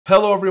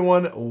Hello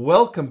everyone,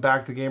 welcome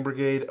back to Game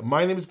Brigade.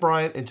 My name is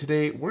Brian and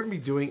today we're going to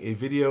be doing a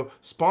video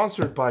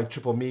sponsored by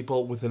Triple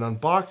Meeple with an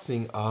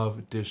unboxing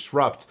of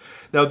Disrupt.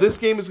 Now this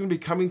game is going to be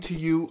coming to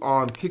you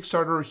on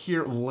Kickstarter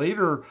here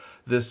later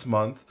this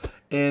month,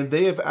 and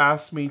they have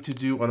asked me to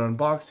do an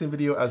unboxing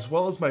video as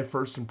well as my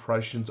first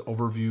impressions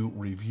overview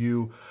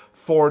review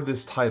for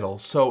this title.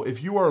 So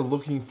if you are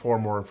looking for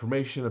more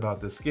information about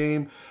this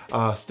game,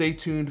 stay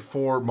tuned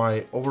for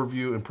my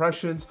overview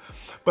impressions.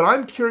 But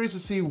I'm curious to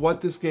see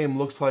what this game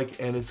looks like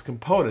and its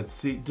components.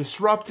 See,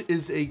 Disrupt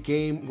is a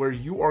game where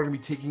you are going to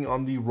be taking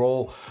on the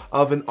role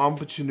of an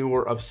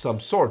entrepreneur of some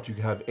sort. You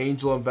can have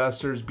angel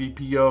investors,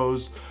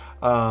 BPOs,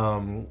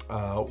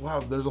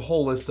 wow, there's a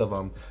whole list of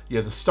them. You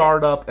have the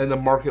startup and the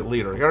market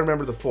leader. You gotta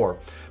remember the four.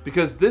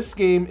 Because this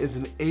game is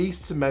an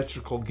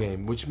asymmetrical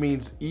game, which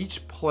means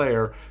each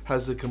player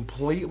has a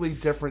completely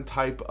different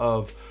type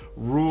of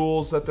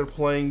rules that they're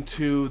playing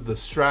to, the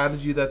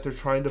strategy that they're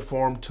trying to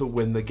form to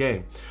win the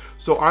game.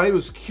 So I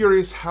was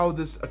curious how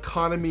this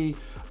economy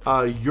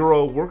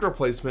Euro worker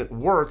placement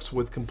works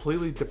with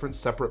completely different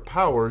separate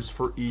powers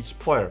for each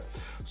player.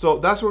 So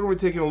that's what we're going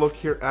to be taking a look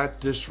here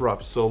at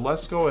Disrupt. So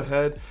let's go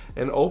ahead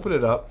and open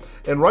it up.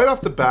 And right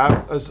off the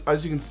bat,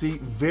 as you can see,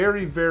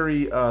 very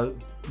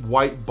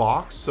white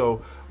box.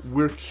 So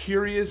we're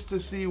curious to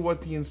see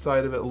what the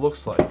inside of it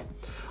looks like.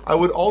 I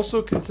would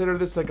also consider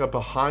this like a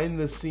behind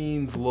the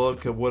scenes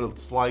look at what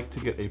it's like to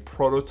get a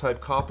prototype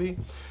copy.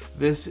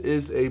 This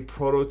is a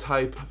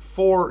prototype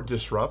for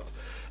Disrupt.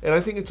 And I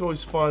think it's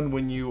always fun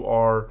when you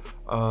are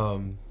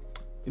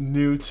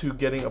new to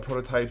getting a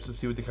prototypes to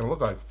see what they kind of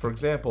look like. For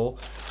example,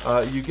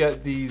 you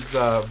get these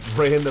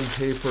random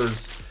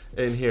papers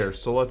in here.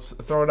 So let's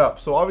throw it up.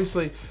 So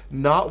obviously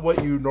not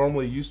what you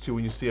normally used to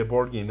when you see a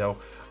board game. Now,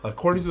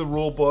 according to the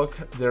rule book,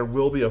 there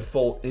will be a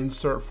full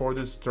insert for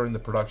this during the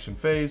production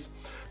phase.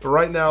 But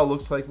right now it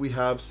looks like we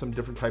have some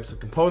different types of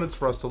components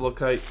for us to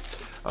look at.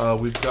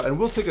 And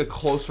we'll take a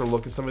closer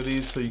look at some of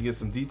these so you can get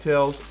some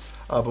details.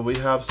 But we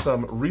have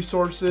some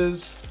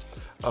resources,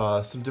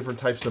 some different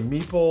types of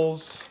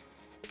meeples.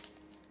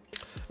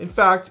 In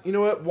fact, you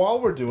know what?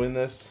 While we're doing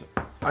this,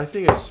 I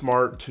think it's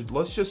smart to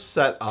let's just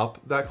set up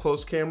that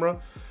close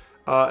camera,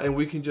 and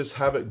we can just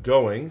have it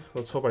going.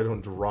 Let's hope I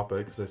don't drop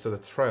it because I set the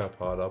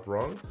tripod up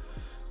wrong.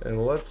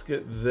 And let's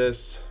get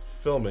this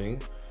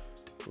filming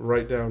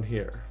right down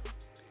here.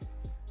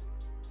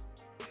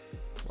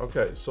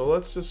 Okay, so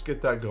let's just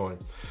get that going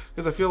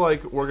because I feel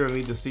like we're gonna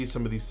need to see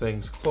some of these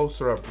things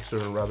closer up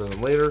sooner rather than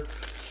later.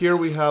 Here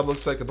we have,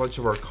 looks like a bunch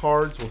of our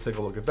cards. We'll take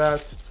a look at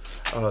that.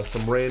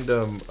 Some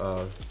random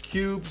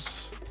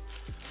cubes.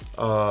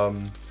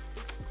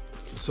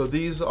 So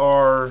these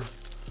are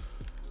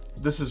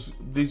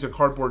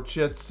cardboard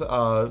chits,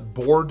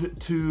 board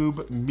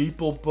tube,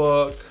 meeple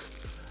book,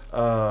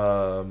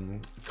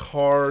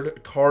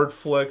 card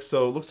flick.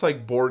 So it looks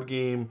like board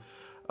game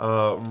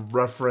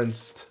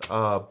referenced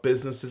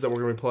businesses that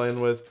we're going to be playing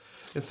with,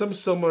 and some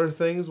similar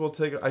things. We'll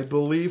take, I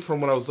believe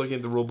from when I was looking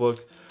at the rule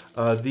book,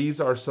 these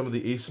are some of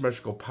the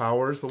asymmetrical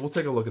powers, but we'll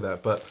take a look at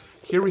that. But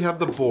here we have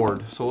the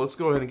board, so let's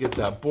go ahead and get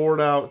that board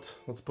out.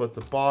 Let's put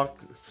the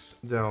box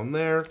down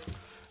there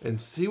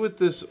and see what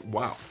this,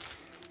 wow,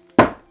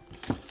 let's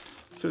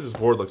see what this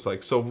board looks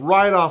like. So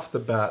right off the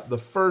bat, the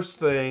first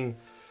thing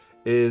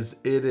is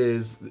it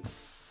is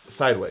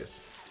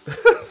sideways.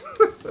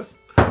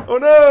 Oh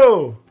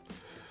no!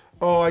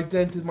 Oh, I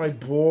dented my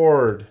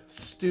board.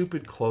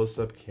 Stupid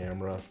close-up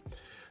camera.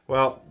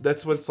 Well,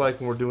 that's what it's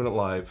like when we're doing it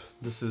live.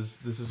 This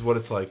is what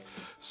it's like.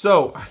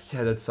 So,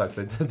 yeah, that sucks.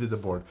 I dented the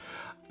board.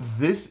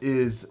 This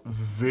is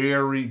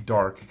very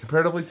dark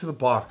comparatively to the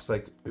box.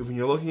 Like, when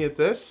you're looking at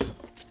this,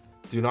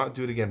 do not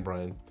do it again,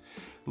 Brian.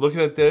 Looking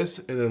at this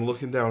and then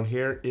looking down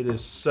here, it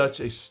is such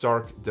a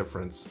stark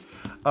difference.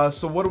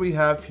 So what do we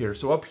have here?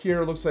 So up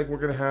here, it looks like we're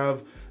going to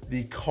have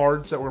the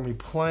cards that we're going to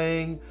be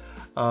playing.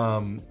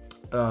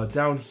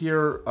 Down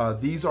here,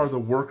 these are the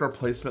worker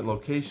placement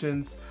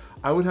locations.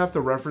 I would have to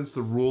reference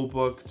the rule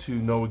book to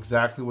know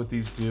exactly what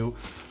these do,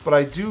 but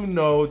I do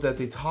know that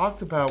they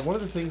talked about, one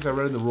of the things I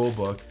read in the rule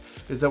book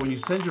is that when you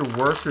send your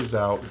workers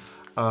out,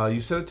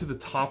 you send it to the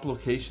top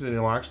location and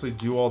it'll actually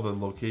do all the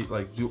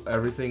do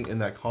everything in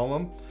that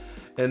column,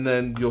 and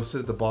then you'll sit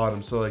at the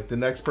bottom. So like the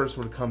next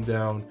person would come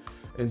down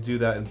and do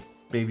that and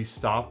maybe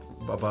stop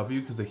above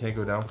you because they can't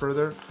go down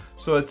further.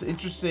 So it's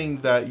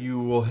interesting that you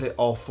will hit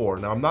all four.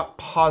 Now I'm not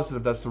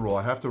positive that's the rule.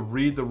 I have to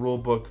read the rule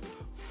book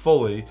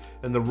fully,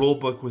 and the rule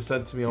book was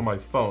sent to me on my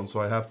phone,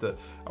 so I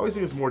always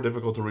think it's more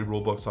difficult to read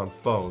rule books on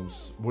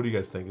phones. What do you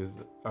guys think?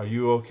 Are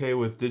you okay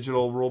with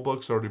digital rule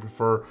books, or do you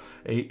prefer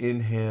a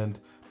in-hand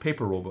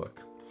paper rule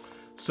book?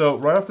 So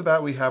right off the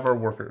bat, we have our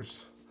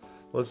workers.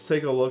 Let's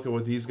take a look at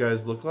what these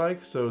guys look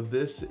like. So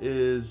this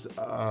is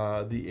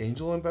the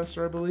angel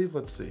investor, I believe.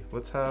 Let's see.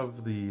 Let's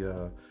have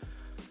the,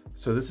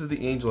 so this is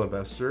the angel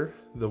investor.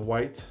 The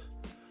white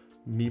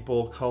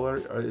meeple color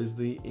is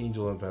the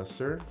angel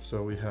investor.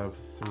 So we have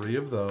 3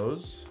 of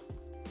those.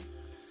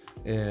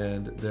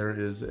 And there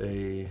is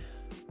a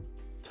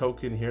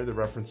token here that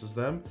references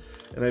them.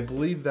 And I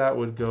believe that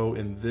would go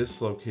in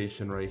this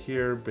location right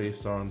here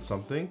based on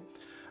something.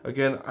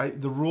 Again,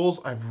 the rules,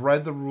 I've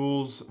read the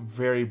rules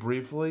very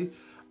briefly.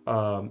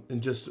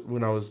 And just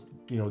when I was,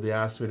 they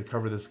asked me to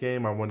cover this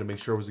game, I wanted to make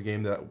sure it was a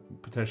game that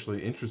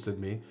potentially interested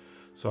me.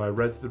 So I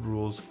read the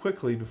rules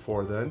quickly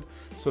before then.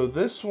 So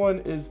this one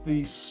is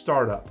the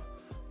startup.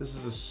 This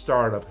is a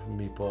startup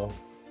meeple.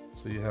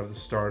 So you have the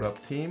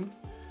startup team.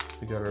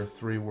 We got our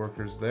 3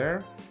 workers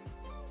there.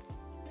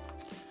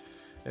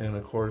 And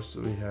of course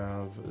we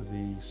have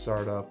the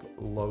startup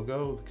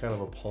logo, kind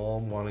of a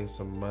palm wanting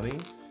some money.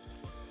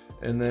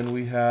 And then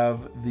we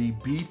have the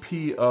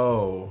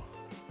BPO.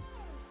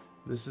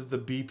 This is the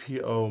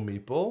BPO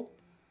meeple.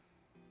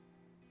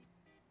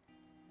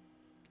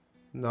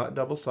 Not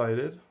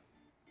double-sided.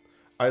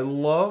 I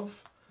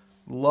love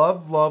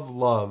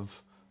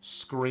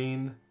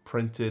screen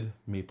printed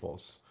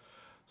meeples.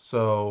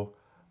 So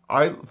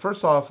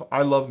first off,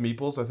 I love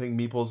meeples. I think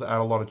meeples add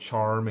a lot of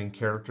charm and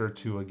character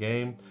to a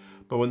game.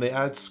 But when they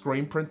add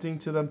screen printing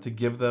to them to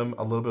give them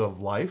a little bit of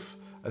life,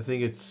 I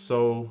think it's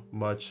so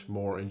much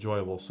more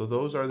enjoyable. So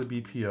those are the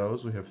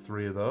BPOs. We have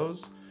 3 of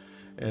those.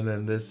 And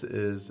then this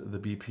is the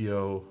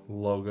BPO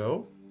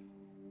logo.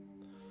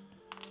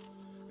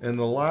 And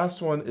the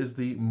last one is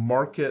the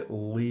market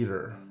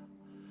leader.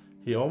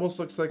 He almost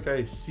looks like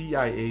a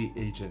CIA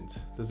agent.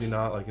 Does he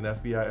not? Like an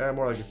FBI?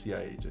 More like a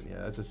CIA agent.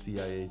 Yeah, that's a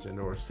CIA agent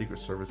or a Secret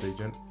Service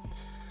agent.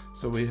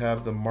 So we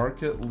have the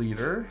market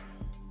leader.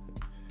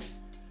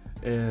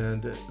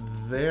 And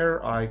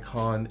their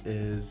icon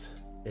is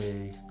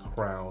a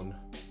crown.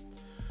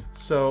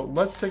 So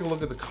let's take a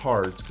look at the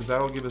cards, because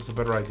that'll give us a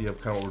better idea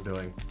of kind of what we're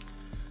doing.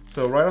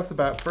 So right off the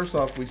bat, first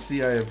off, we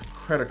see I have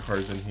credit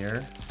cards in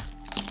here.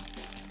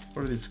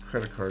 What are these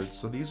credit cards?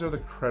 So these are the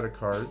credit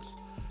cards.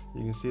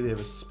 You can see they have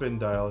a spin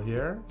dial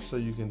here. So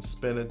you can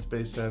spin it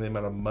based on the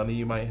amount of money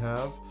you might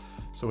have.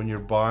 So when you're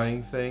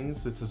buying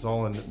things, this is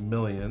all in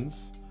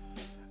millions.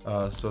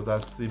 So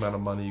that's the amount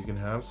of money you can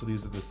have. So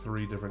these are the 4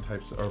 different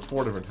types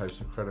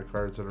of credit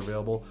cards that are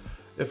available.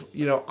 If,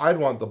 I'd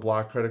want the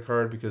black credit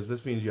card because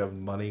this means you have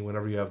money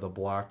whenever you have the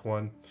black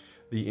one.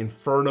 The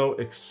Inferno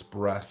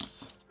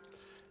Express.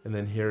 And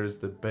then here's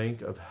the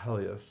Bank of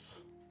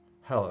Hellas.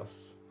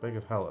 Bank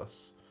of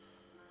Hellas.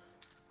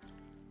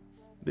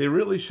 They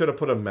really should have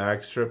put a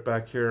mag strip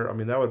back here. I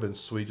mean, that would have been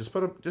sweet.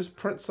 Just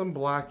print some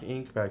black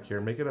ink back here.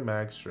 Make it a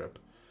mag strip.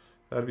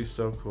 That'd be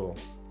so cool.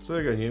 So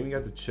there you go. You even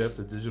got the chip,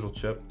 the digital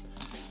chip.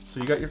 So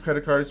you got your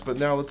credit cards, but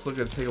now let's take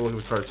a look at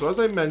the cards. So as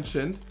I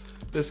mentioned,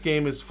 this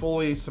game is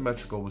fully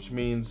asymmetrical, which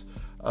means,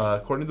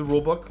 according to the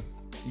rulebook,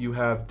 you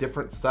have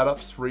different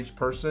setups for each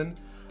person.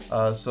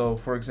 So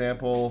for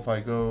example, if I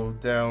go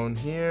down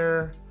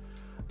here,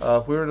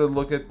 if we were to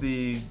look at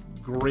the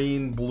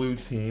green-blue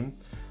team,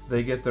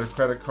 they get their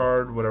credit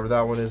card, whatever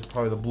that one is,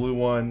 probably the blue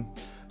one.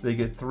 They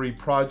get 3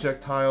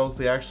 project tiles.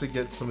 They actually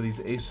get some of these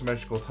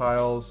asymmetrical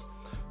tiles.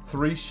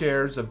 3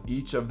 shares of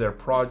each of their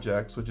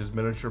projects, which is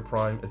Miniature,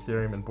 Prime,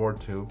 Ethereum, and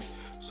BoardTube.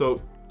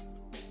 So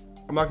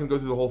I'm not going to go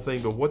through the whole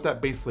thing, but what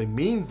that basically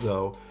means,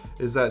 though,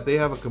 is that they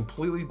have a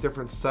completely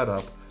different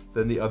setup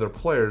than the other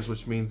players,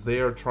 which means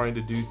they are trying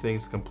to do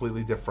things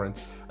completely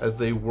different as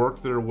they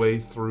work their way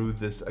through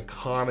this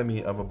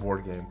economy of a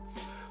board game.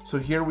 So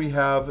here we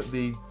have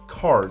the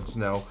cards.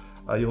 Now,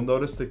 you'll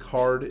notice the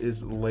card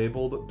is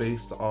labeled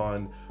based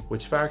on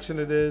which faction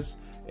it is,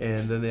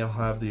 and then they'll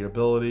have the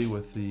ability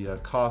with the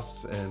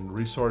costs and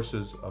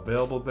resources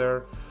available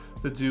there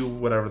to do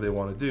whatever they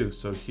want to do.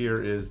 So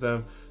here is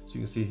them. So you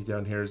can see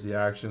down here is the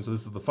action. So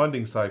this is the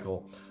funding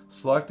cycle.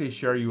 Select a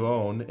share you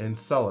own and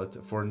sell it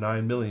for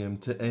 9 million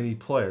to any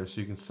player.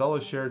 So you can sell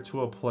a share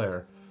to a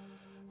player.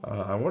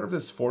 I wonder if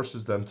this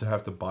forces them to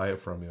have to buy it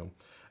from you.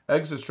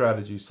 Exit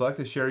strategy. Select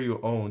a share you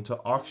own to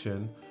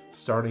auction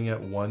starting at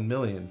 1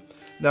 million.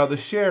 Now the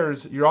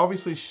shares, you're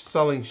obviously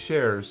selling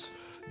shares.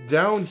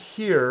 Down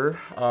here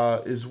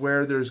is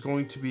where there's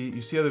going to be,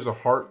 you see how there's a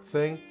heart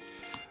thing?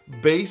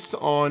 Based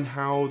on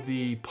how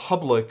the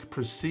public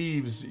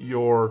perceives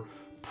your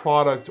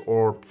product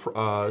or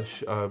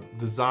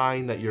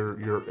design that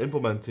you're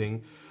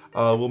implementing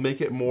will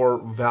make it more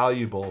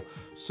valuable.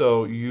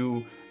 So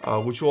you,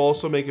 which will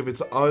also make, if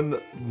it's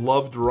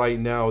unloved right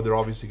now, they're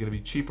obviously going to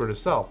be cheaper to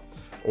sell,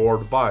 or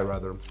to buy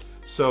rather.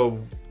 So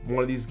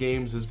one of these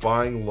games is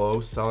buying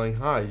low, selling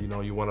high.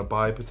 You want to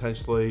buy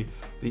potentially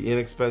the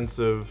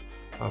inexpensive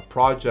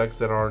projects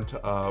that aren't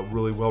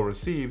really well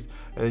received,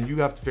 and then you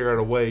have to figure out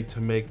a way to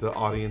make the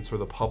audience or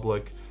the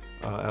public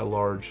at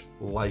large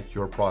like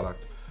your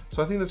product.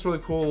 So I think that's really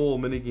cool little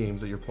mini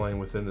games that you're playing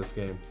within this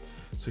game.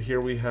 So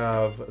here we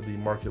have the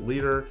market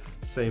leader,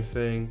 same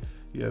thing.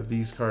 You have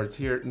these cards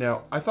here.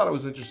 Now, I thought it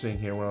was interesting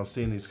here when I was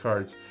seeing these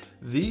cards.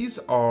 These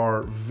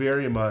are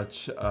very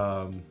much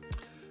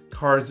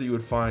cards that you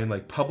would find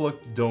like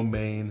public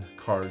domain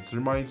cards. It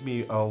reminds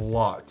me a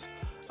lot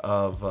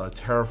of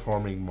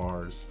Terraforming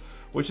Mars,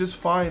 which is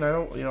fine. I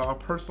don't,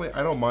 personally,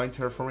 I don't mind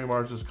Terraforming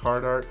Mars's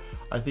card art.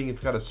 I think it's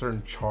got a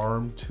certain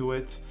charm to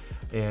it,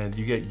 and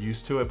you get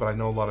used to it. But I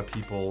know a lot of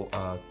people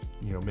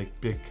you know, make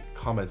big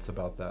comments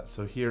about that.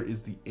 So here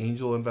is the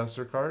angel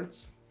investor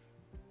cards.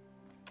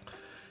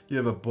 You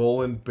have a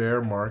bull and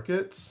bear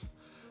markets.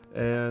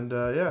 And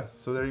yeah,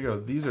 so there you go.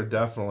 These are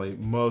definitely,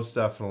 most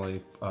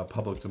definitely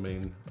public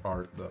domain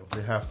art though.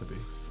 They have to be.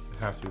 They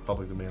have to be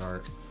public domain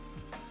art.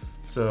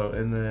 So,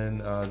 and then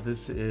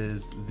this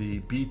is the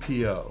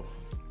BPO.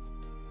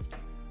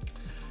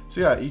 So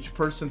yeah, each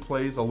person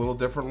plays a little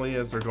differently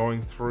as they're going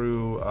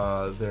through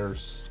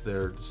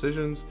their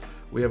decisions.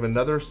 We have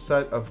another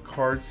set of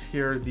cards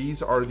here.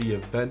 These are the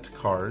event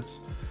cards.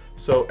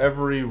 So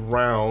every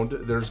round,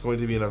 there's going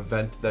to be an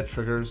event that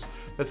triggers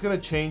that's going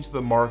to change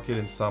the market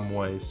in some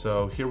way.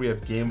 So here we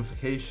have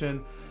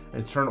gamification.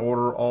 In turn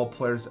order, all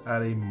players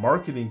add a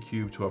marketing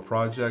cube to a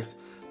project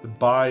to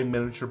buy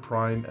miniature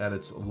prime at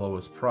its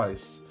lowest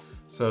price.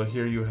 So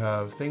here you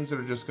have things that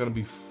are just going to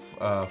be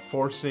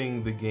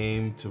forcing the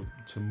game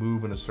to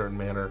move in a certain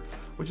manner,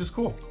 which is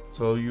cool.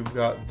 So you've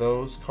got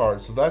those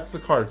cards. So that's the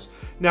cards.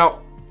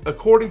 Now,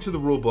 according to the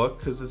rule book,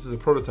 because this is a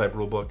prototype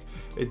rule book,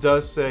 it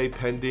does say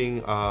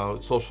pending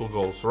social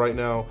goals. So right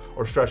now,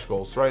 or stretch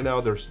goals. So right now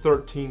there's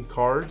 13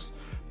 cards,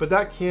 but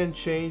that can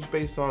change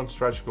based on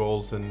stretch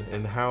goals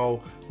and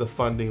how the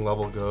funding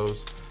level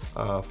goes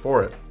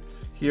for it.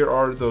 Here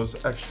are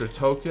those extra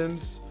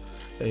tokens.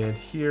 And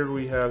here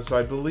we have, so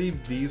I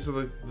believe these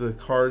are the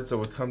cards that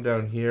would come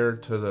down here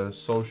to the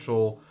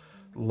social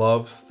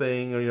love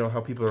thing, you know, how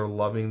people are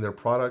loving their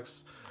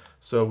products.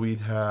 So we'd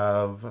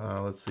have,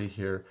 let's see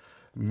here,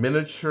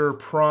 miniature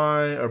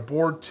prime, or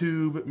board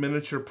tube,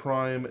 miniature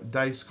prime,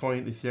 dice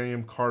coin,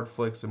 Ethereum, card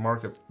flicks, and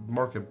market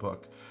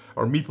book,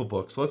 or Meeple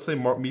book. So let's say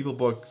Meeple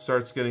book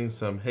starts getting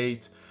some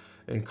hate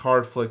and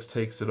card flicks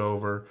takes it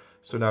over.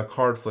 So now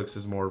card flicks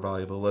is more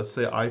valuable. Let's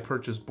say I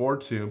purchase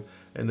board tube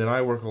and then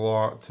I work a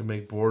lot to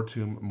make board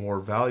tube more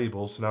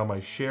valuable. So now my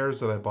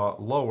shares that I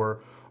bought lower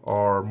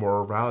are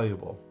more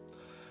valuable.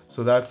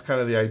 So that's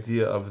kind of the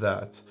idea of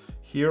that.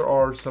 Here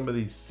are some of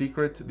these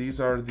these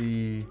are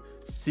the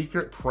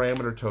secret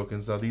parameter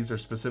tokens. Now these are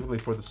specifically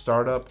for the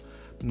startup.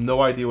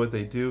 No idea what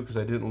they do because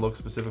I didn't look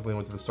specifically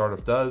what the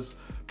startup does,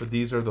 but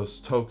these are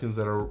those tokens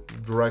that are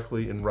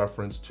directly in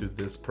reference to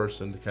this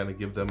person to kind of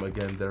give them,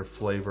 again, their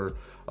flavor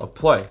of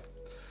play.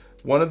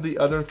 One of the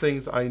other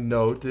things I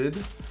noted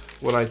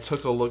when I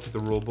took a look at the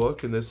rule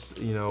book, and this,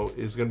 you know,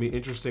 is going to be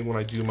interesting when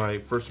I do my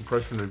first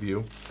impression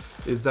review,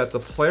 is that the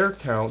player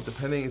count,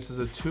 depending, this is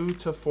a 2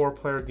 to 4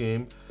 player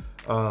game,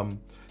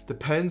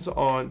 depends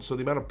on, so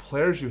the amount of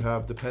players you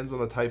have depends on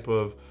the type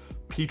of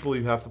people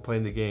you have to play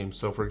in the game.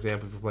 So for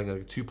example, if you're playing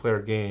like a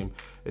 2-player game,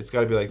 it's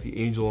got to be like the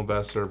angel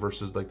investor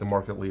versus like the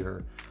market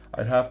leader.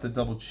 I'd have to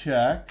double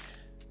check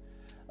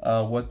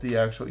what the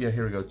actual, yeah,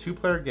 here we go,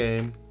 2-player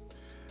game.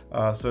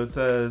 So it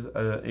says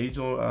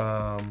angel,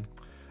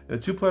 in a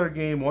 2-player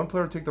game, 1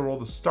 player take the role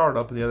of the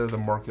startup and the other the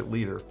market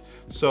leader.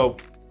 So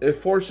it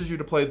forces you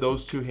to play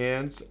those 2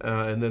 hands,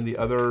 and then the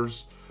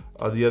others,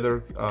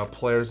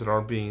 players that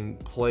aren't being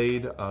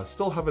played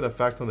still have an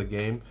effect on the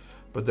game,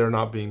 but they're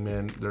not being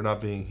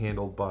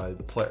handled by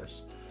the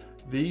players.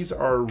 These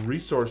are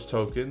resource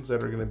tokens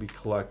that are going to be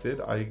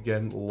collected. I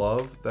again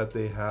love that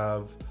they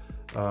have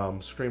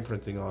screen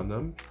printing on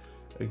them.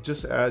 It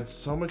just adds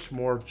so much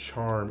more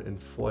charm and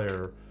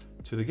flair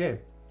to the game.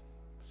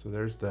 So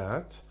there's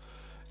that.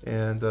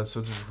 And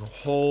so there's a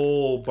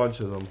whole bunch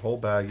of them, whole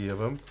baggie of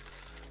them.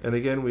 And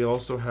again, we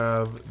also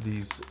have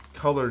these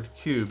colored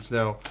cubes.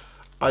 Now,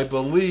 I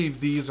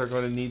believe these are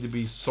going to need to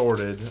be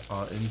sorted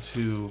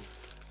into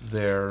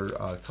their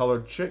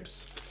colored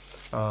shapes.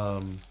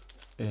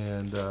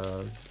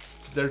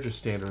 They're just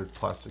standard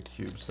plastic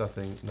cubes.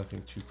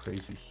 Nothing too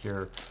crazy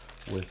here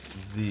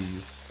with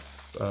these.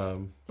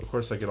 Of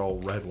course, I get all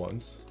red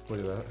ones. Look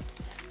at that.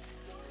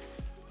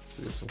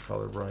 So there's some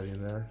color variety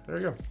in there. There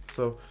you go.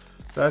 So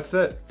that's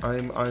it.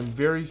 I'm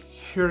very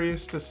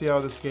curious to see how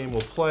this game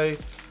will play.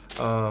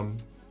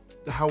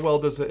 How well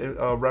does it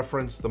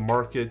reference the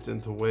market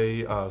and the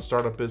way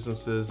startup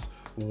businesses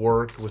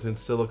work within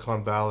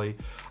Silicon Valley?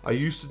 I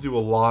used to do a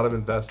lot of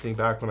investing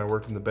back when I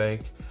worked in the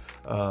bank,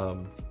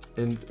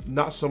 and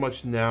not so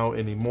much now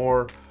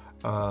anymore.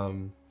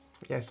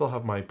 Yeah, I still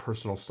have my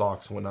personal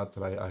stocks and whatnot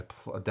that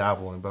I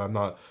dabble in, but I'm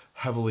not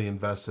heavily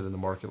invested in the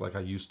market like I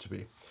used to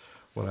be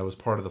when I was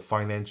part of the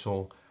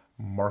financial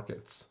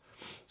markets.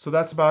 So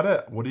that's about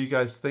it. What do you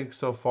guys think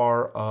so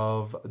far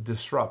of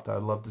Disrupt?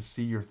 I'd love to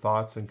see your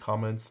thoughts and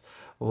comments.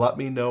 Let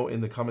me know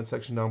in the comment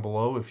section down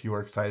below if you are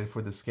excited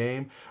for this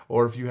game,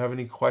 or if you have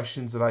any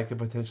questions that I could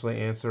potentially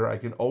answer. I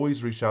can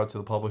always reach out to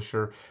the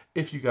publisher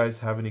if you guys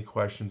have any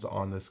questions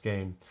on this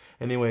game.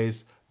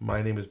 Anyways,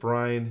 my name is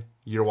Brian.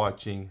 You're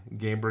watching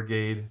Game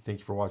Brigade. Thank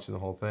you for watching the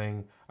whole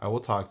thing. I will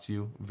talk to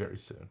you very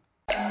soon.